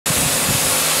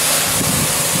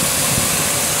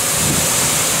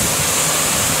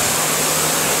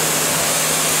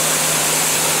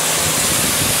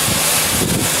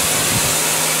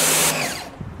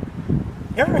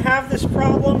have this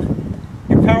problem,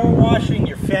 you're power washing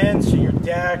your fence or your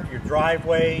deck, your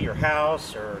driveway, your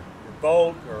house, or your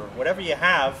boat, or whatever you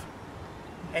have,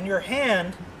 and your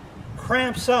hand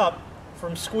cramps up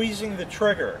from squeezing the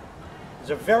trigger. There's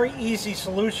a very easy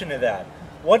solution to that.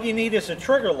 What you need is a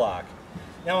trigger lock.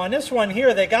 Now on this one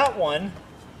here, they got one,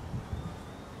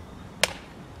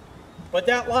 but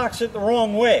that locks it the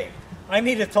wrong way. I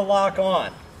need it to lock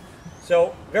on.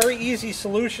 So, very easy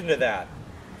solution to that.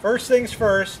 First things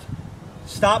first,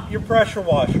 stop your pressure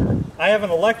washer. I have an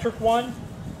electric one,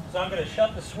 so I'm going to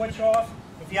shut the switch off.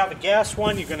 If you have a gas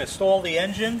one, you can install the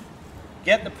engine.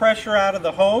 Get the pressure out of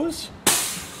the hose.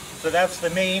 So that's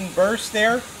the main burst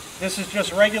there. This is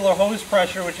just regular hose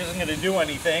pressure, which isn't going to do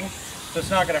anything, so it's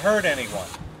not going to hurt anyone.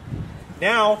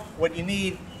 Now, what you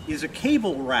need is a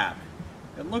cable wrap.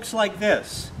 It looks like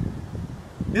this.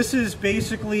 This is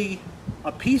basically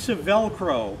a piece of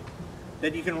Velcro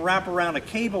that you can wrap around a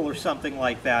cable or something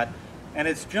like that, and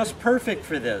it's just perfect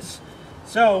for this.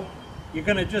 So you're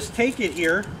going to just take it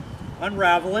here,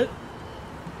 unravel it,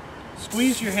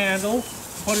 squeeze your handle,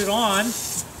 put it on,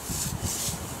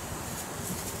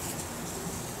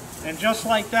 and just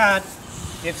like that,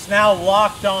 it's now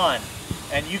locked on,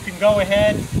 and you can go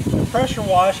ahead and pressure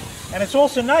wash. And it's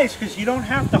also nice because you don't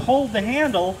have to hold the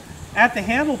handle at the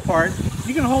handle part.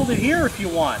 You can hold it here if you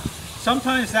want.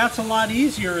 Sometimes that's a lot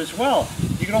easier as well.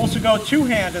 You can also go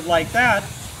two-handed like that,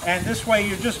 and this way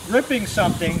you're just gripping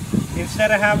something instead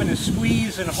of having to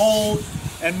squeeze and hold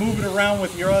and move it around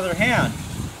with your other hand.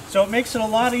 So it makes it a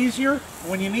lot easier.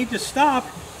 When you need to stop,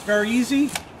 it's very easy.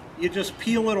 You just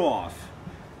peel it off.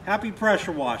 Happy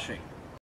pressure washing.